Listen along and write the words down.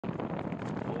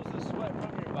sweat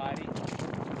from your body,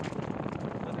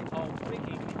 what they call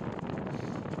wicking,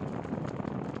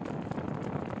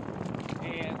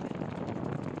 and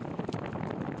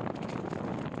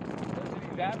doesn't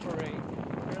evaporate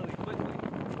fairly quickly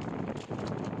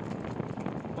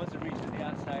once it reaches the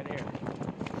outside air.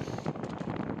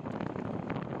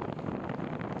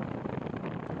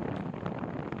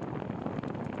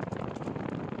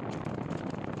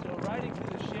 So riding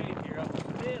through the shade here, I'm a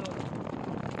little,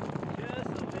 just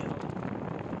a little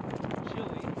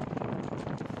chilly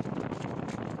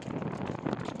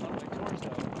on my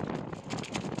torso.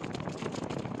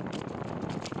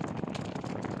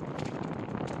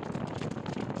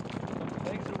 So my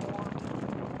legs are warm,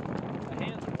 my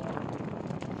hands are warm.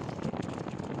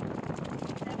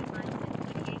 7 miles in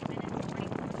 28 minutes 44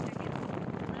 seconds.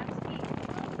 Lap speed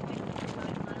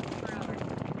 12.5 miles per hour.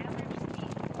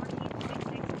 Average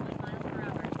speed 14.61 miles per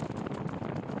hour.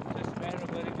 Just a matter of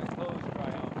letting my clothes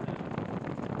dry off now.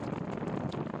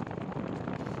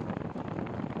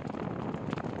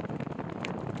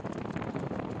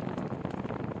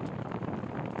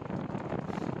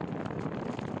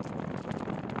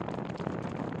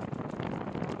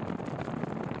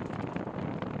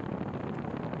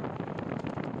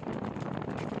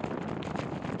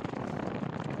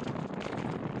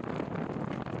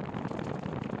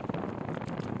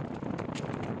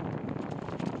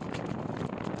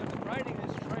 I've been riding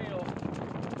this trail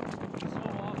so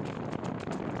often,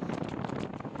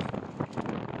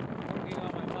 working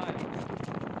on my mind.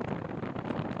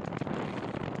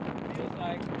 It feels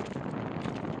like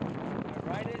I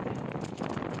ride it,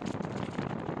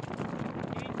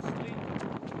 eat, sleep,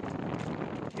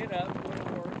 get up, go to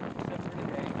work, except for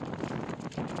today,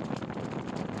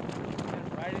 and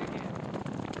ride it again.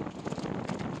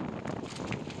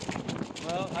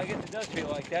 Well, I guess it does feel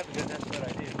like that because that's what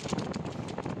I do.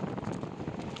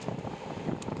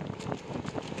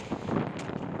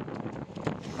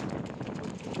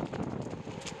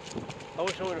 I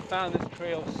wish I would have found this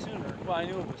trail sooner. Well, I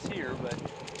knew it was here, but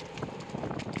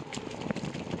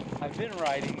I've been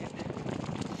riding it.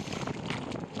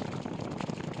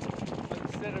 But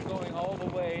instead of going all the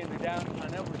way into downtown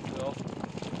Edwardsville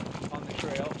on the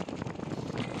trail,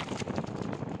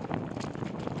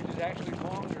 which is actually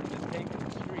longer than taking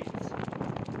the streets,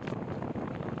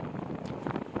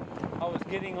 I was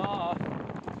getting off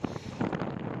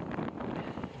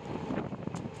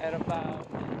at about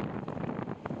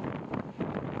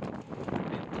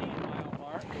 15-mile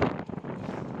mark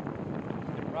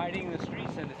and riding the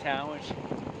streets into town, which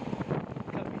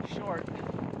cut me short of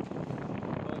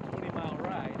a 20-mile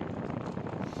ride.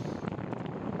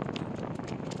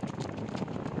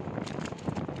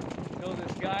 Until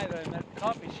this guy that I met at the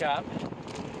coffee shop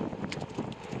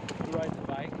who rides a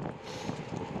bike,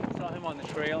 saw him on the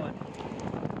trail and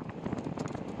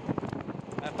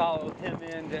I followed him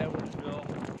into Edwardsville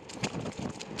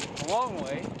a long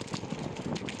way.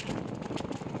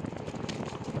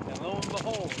 And lo and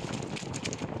behold,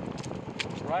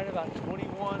 right about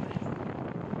 21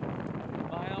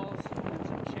 miles and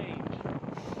some change.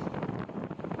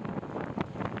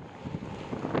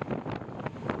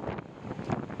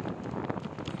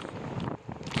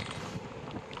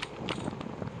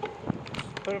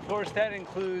 But of course that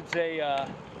includes a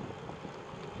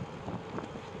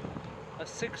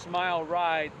 6-mile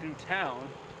ride through town.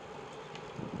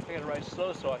 I gotta ride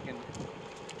slow so I can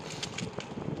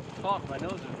talk. My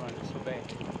nose is running so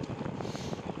bad.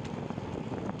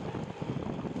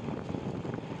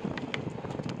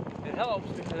 It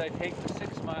helps because I take the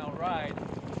 6-mile ride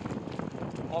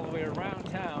all the way around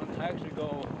town. I actually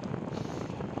go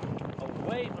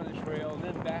away from the trail and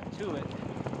then back to it.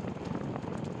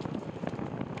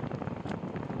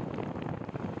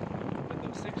 But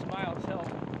those 6 miles help.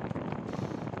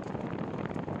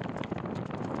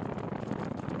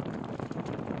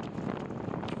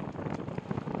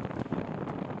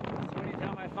 So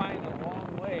anytime I find a long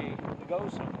way to go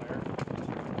somewhere,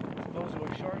 as opposed to a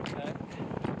shortcut,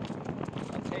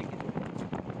 I'll take it.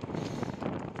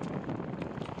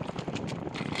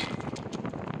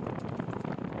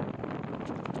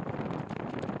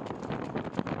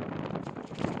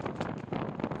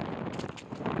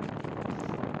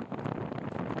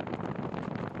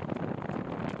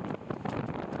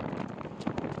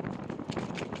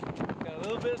 Got a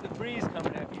little bit of the breeze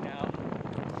coming at me now,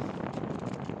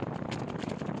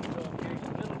 so I'm getting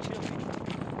a little chilly.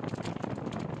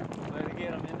 But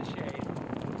again, I'm in the shade.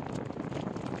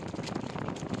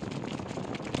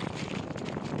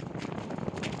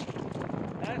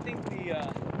 And I think the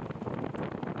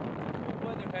cool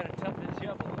weather kind of toughens you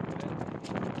up a little bit.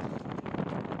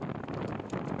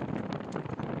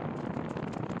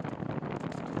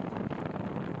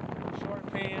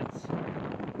 pants,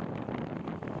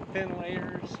 thin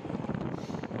layers.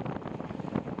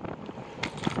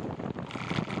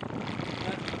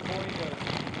 Not to the point of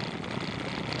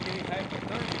getting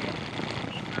hypothermia.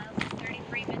 8 miles in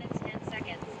 33 minutes 10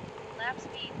 seconds. Lap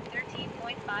speed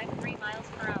 13.53 miles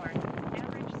per hour.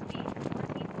 Average speed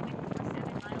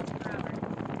 14.47 miles per hour.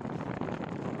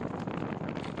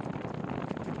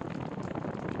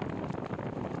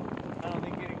 I don't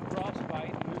think getting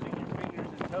frostbite and losing your fingers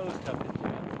and toes toughens you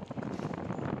up.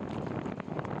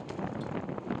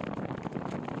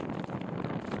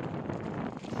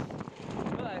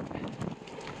 But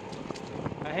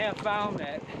I have found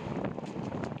that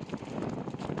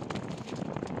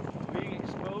being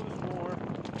exposed more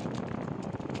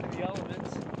to the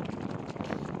elements,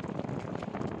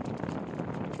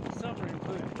 summer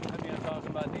included, I mean I'm talking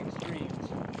about the extremes,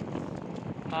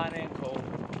 hot and cold.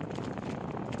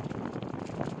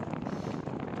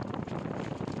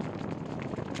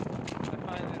 I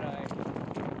find that I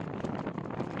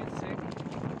don't get sick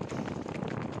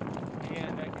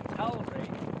and I can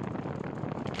tolerate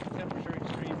temperature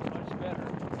extremes much better.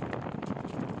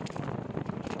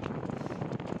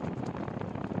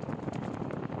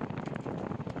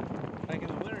 Like in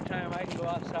the wintertime, I can go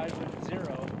outside when it's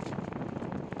 0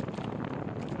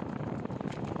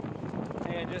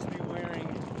 and just be wearing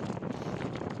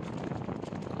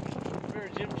a pair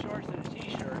of gym shorts and a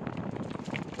t-shirt.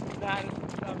 I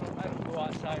don't go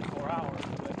outside 4 hours,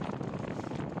 but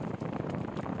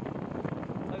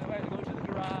otherwise I go to the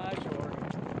garage or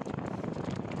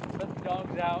let the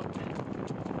dogs out,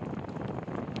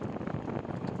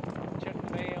 check the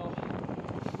mail,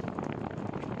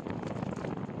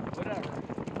 whatever.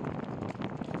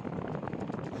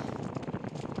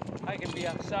 I can be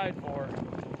outside for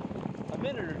a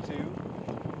minute or two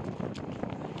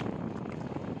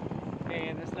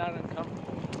and it's not uncomfortable.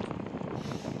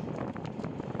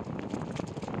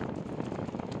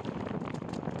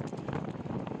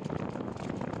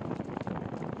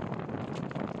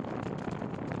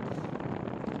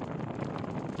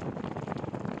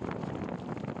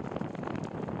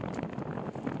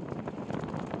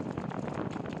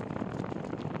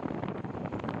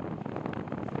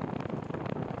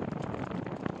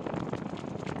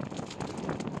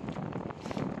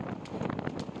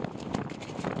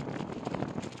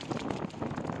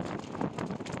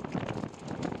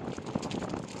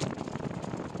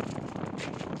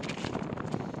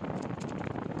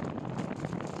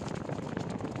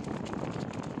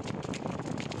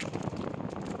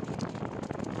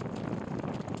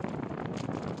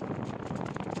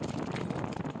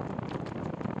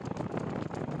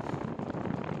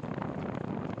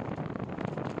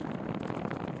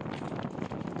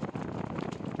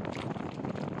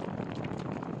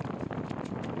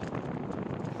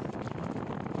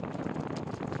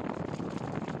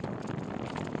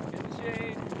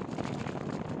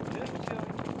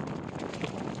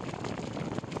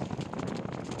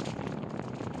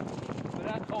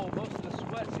 Cold, most of the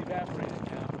sweat's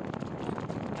evaporated now.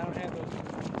 I don't have those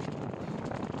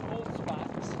cold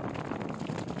spots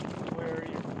where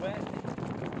you're wet,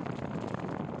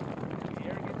 the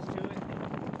air gets to it,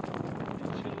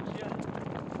 it chills you.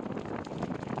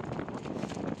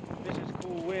 This is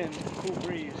cool wind, cool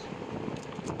breeze.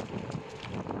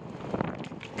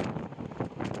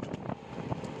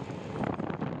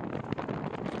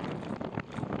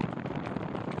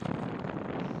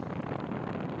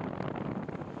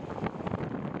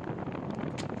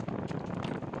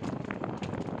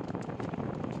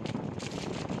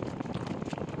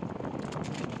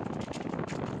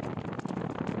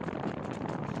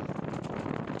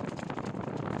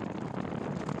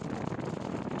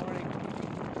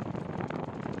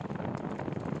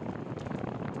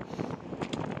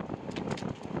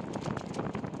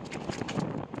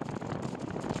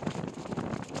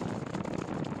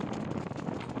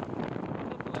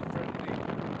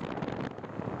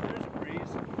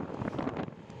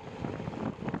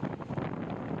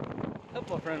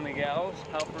 Couple of friendly gals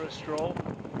out for a stroll.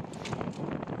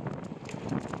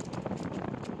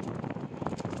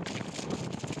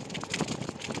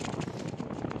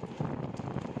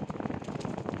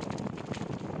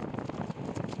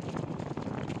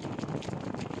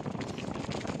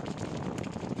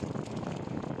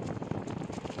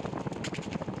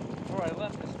 Before I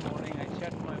left this morning, I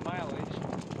checked my mileage,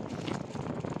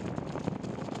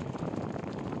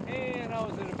 and I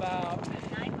was at about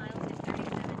 9 miles in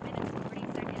 37 minutes 40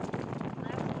 seconds.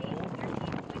 Lap speed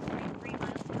 13.33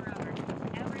 miles per hour.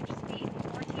 Average speed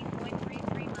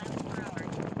 14.33 miles per hour.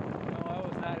 No, I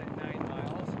was not at 9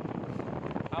 miles.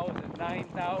 I was at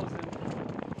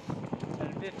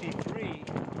 9,053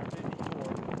 or 54.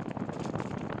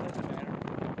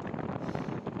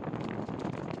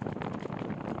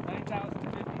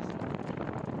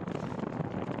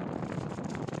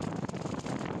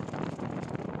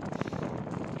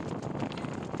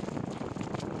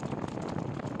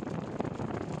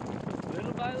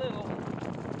 by little.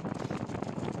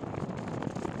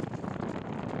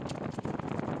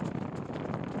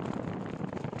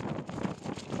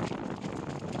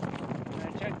 And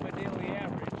I checked my daily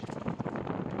average,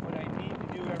 what I need to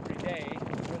do every day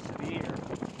for the rest of the year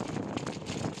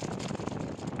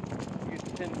to get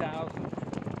to 10,000.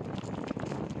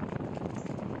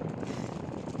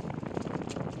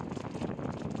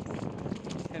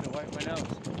 Had to wipe my nose.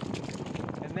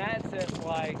 And that's at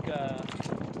like 13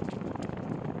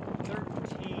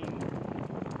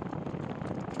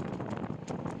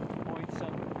 point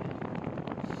something.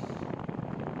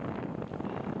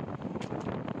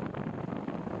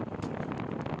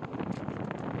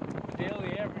 The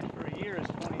daily average for a year is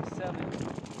 27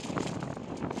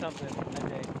 something a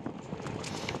day.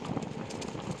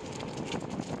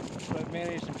 So I've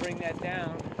managed to bring that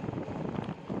down.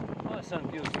 Oh, the sun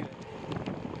feels good.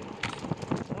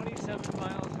 27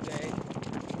 miles a day,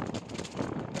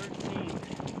 13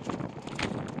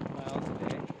 miles a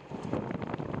day.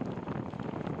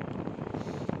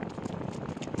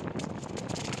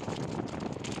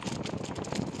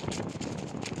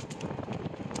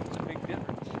 It's a big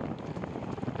difference.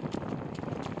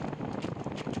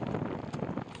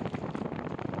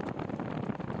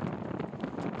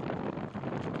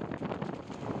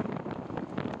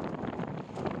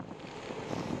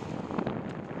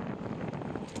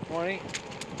 Morning.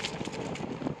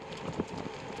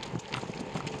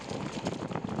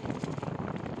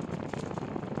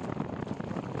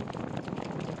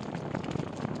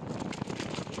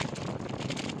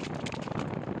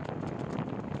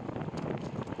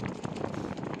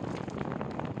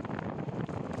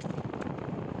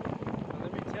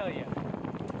 Let me tell you,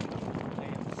 I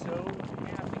am so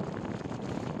happy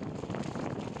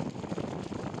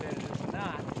that it is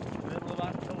not the middle of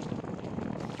October.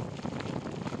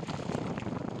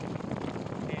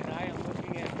 And I am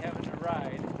looking at having to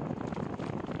ride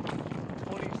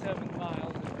 27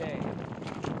 miles a day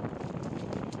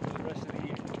for the rest of the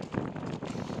year.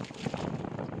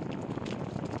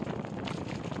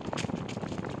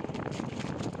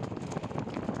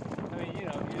 I mean, you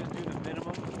know, you just do the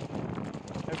minimum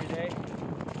every day.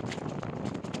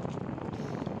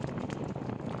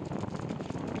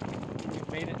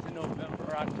 You've made it to November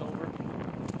or October,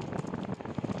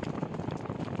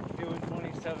 doing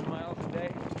 27 miles a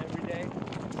day, every day.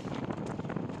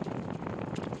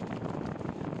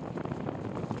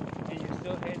 And you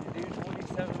still had to do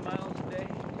 27 miles a day,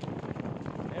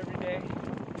 every day.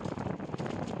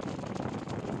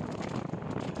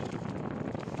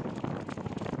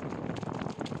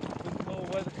 With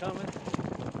cold weather coming,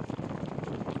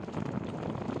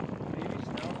 maybe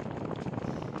snow.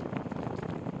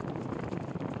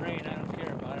 Rain, I don't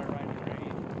care about. I ride in the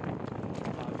rain,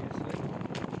 obviously.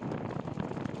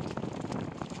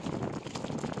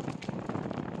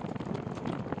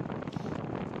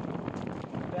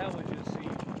 That would just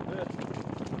seem good.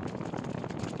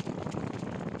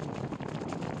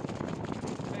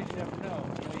 But you never know.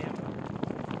 You know, you have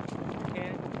a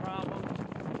mechanical problem,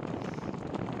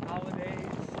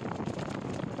 holidays,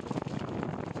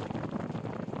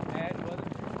 bad weather.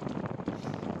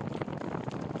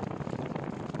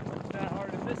 It's not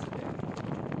hard to miss a day.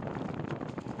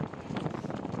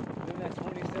 Then that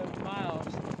 27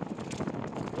 miles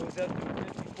goes up to a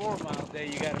 54 mile day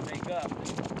you got to make up.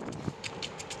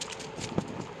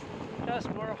 Dust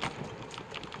squirrel.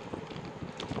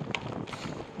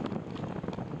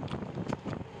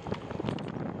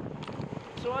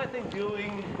 So I think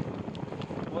doing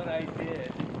what I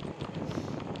did,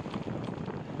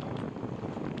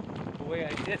 the way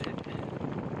I did it,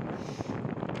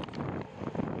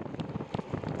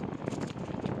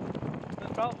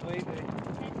 was probably the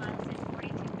 10 miles in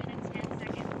 42 minutes 10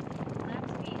 seconds. Lap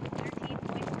speed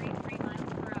 13.33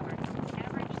 miles per hour.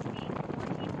 Average speed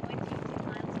 14.22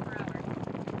 miles per hour.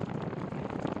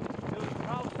 it was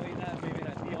probably not, maybe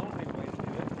not the only way to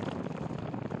do it,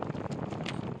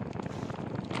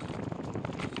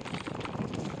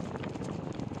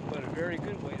 but a very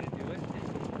good way to do it.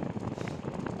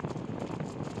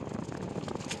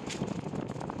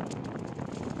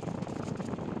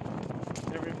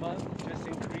 Every month, just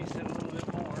increase it a little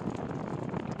bit more.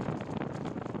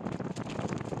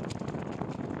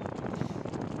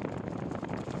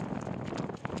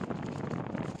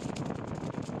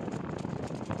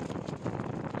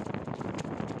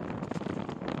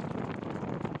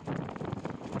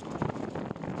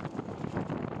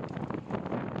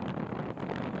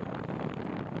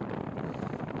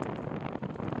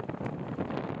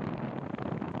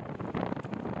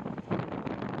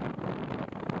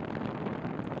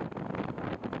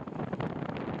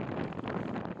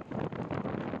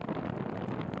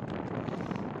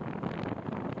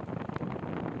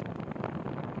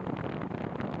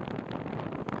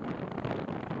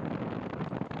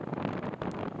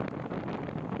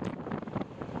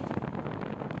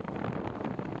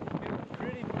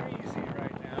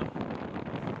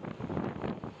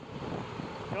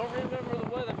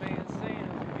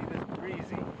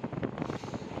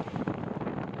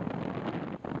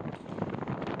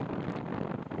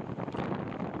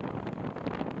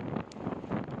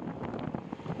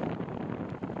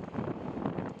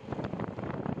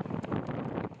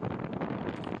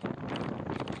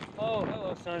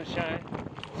 sunshine.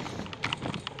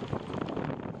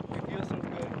 It feels so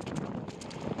good.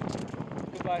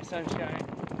 Goodbye, sunshine.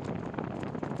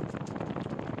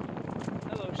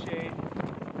 Hello, shade.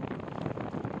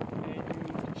 And you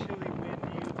chilly wind,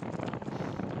 you.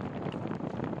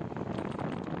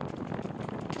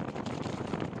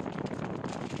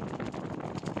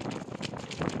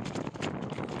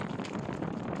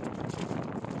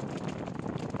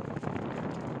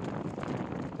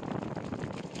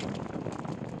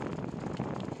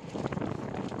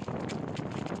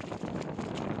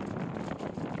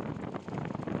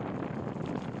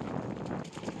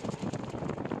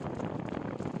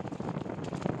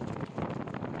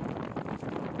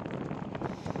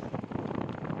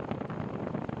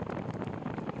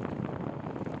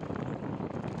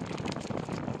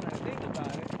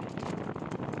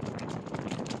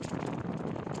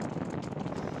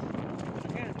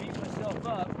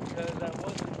 Up because I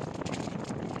wasn't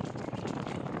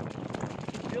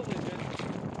diligent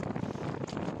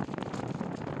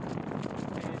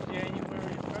in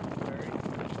January and February.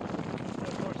 And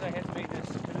of course, I had made this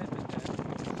commitment then.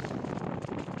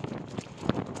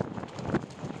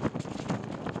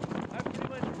 I pretty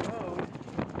much rode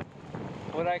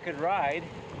what I could ride.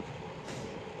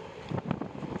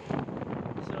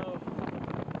 So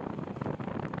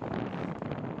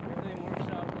everything works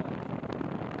out well.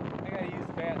 I gotta use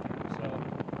the bathroom, so I'm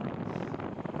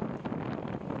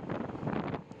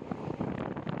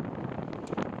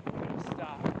gonna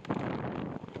stop.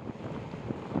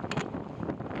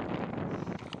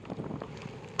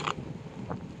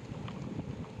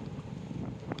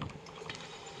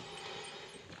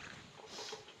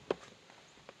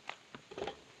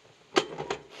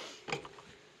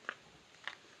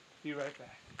 Be right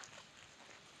back.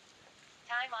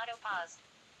 Time auto pause.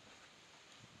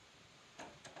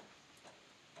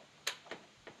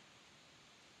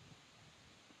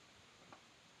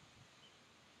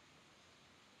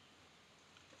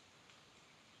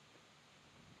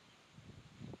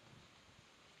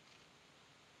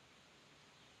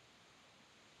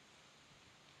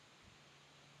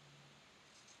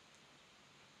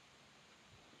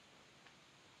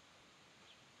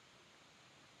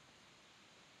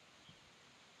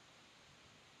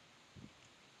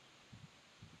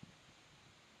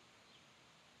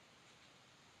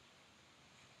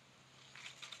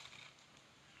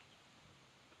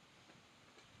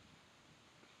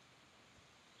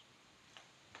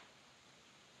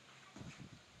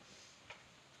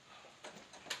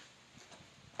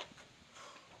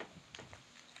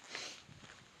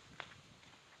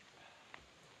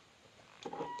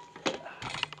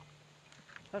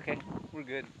 Okay, we're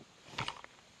good.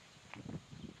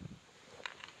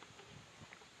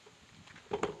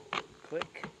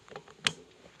 Click.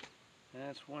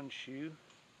 That's one shoe.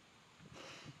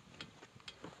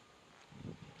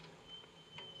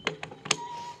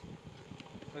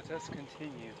 Let us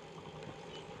continue.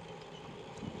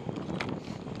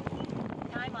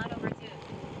 Time auto resume.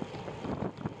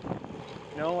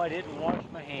 No, I didn't wash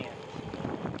my hands.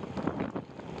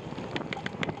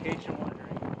 In case you're wondering.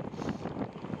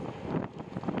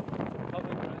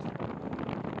 Public restroom.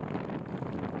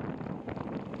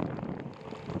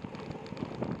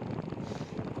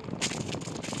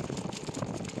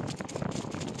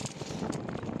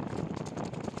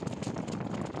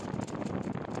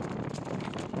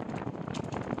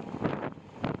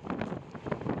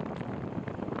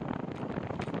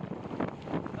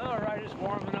 Alright, it's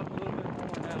warming up a little bit more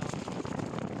now.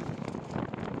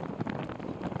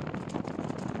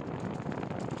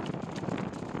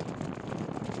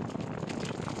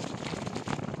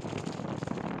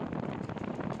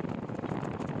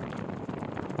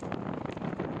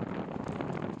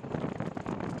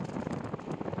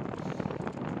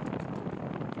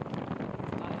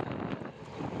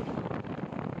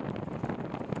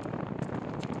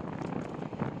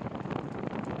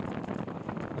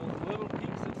 Those little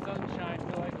peaks of sunshine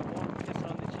feel like a warm kiss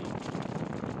on the cheek.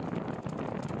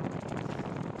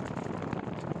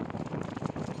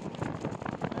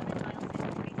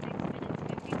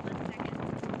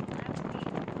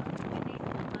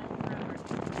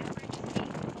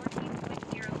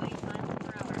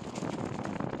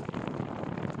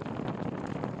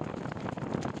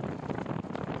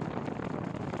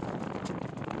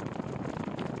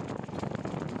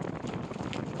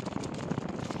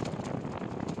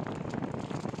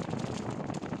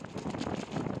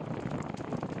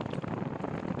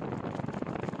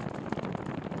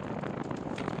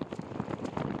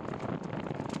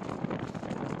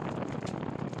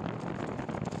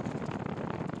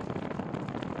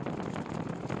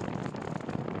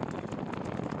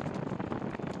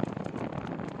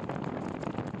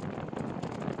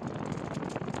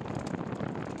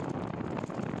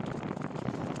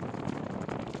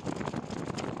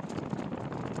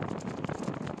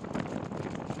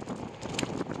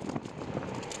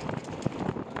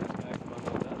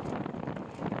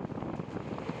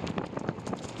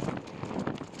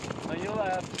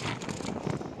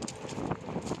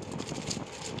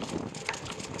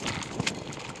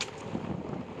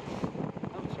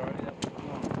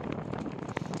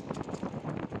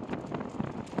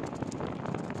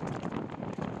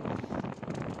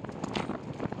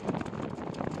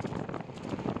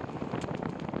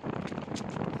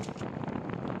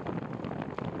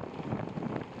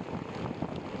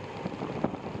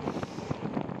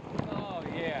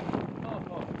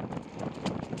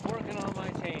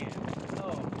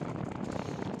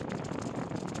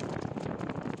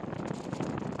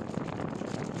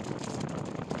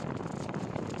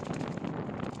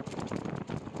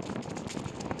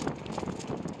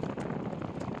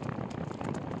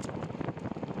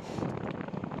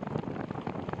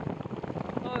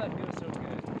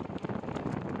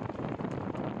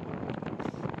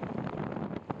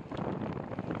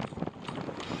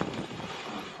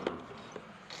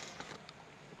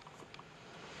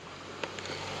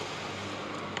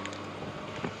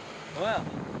 Well,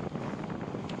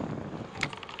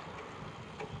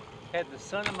 had the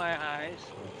sun in my eyes,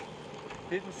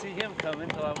 didn't see him coming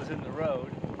until I was in the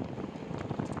road.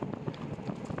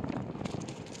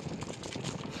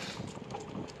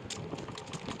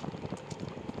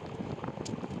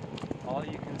 All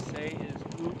you can say is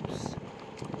oops.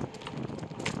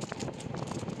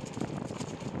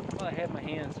 Well, I had my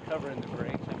hands covering the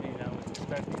brakes. I mean, I was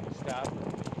expecting to stop.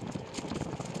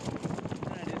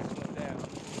 And I did slow down.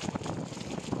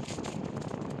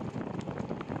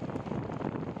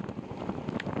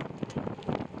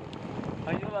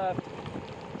 On your left.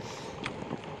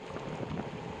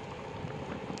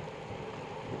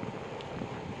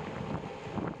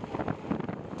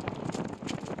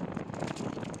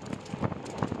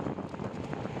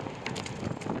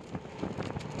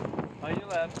 On your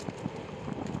left.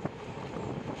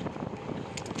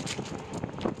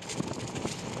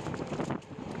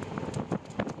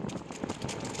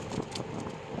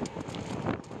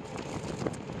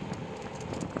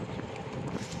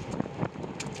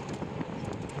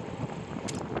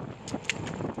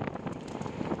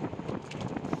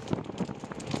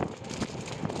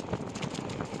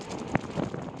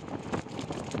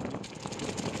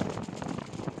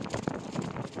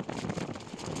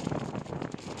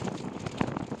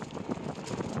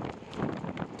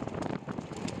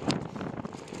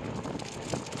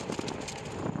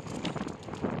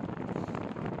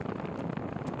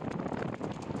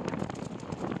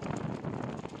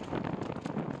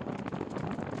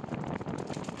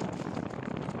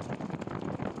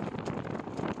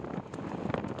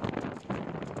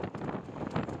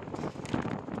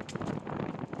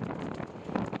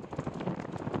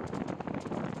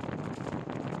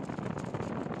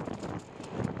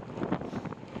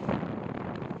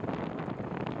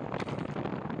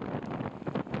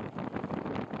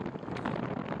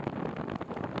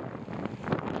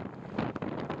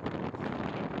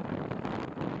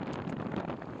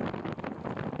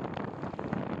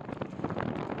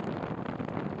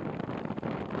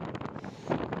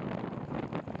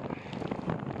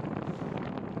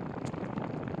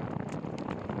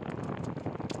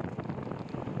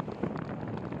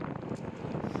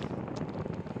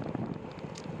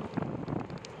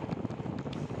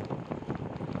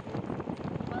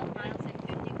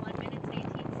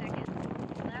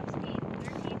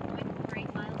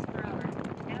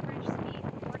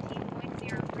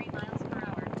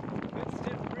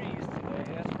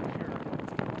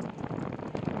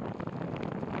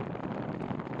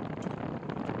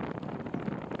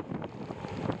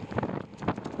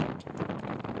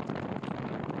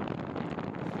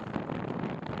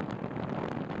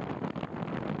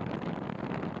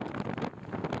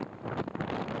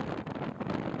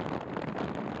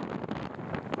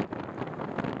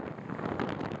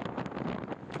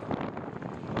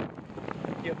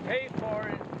 You pay for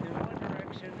it in one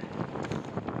direction,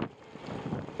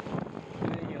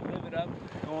 and then you live it up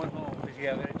going home because you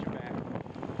have it at your back.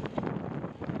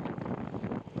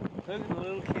 Look at the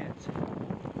little kids.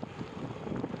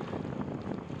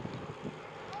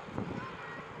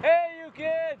 Hey, you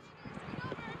kids!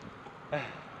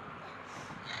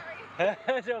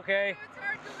 That's okay. It's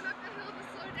hard going up the hill to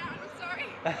slow down. I'm sorry.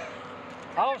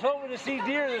 I was hoping to see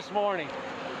deer this morning.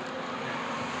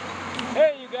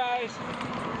 Hey, you guys.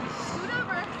 Scoot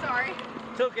over. Sorry.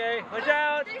 It's okay. Watch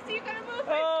out. Gracie, you gotta move.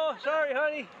 Oh, sorry,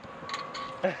 honey.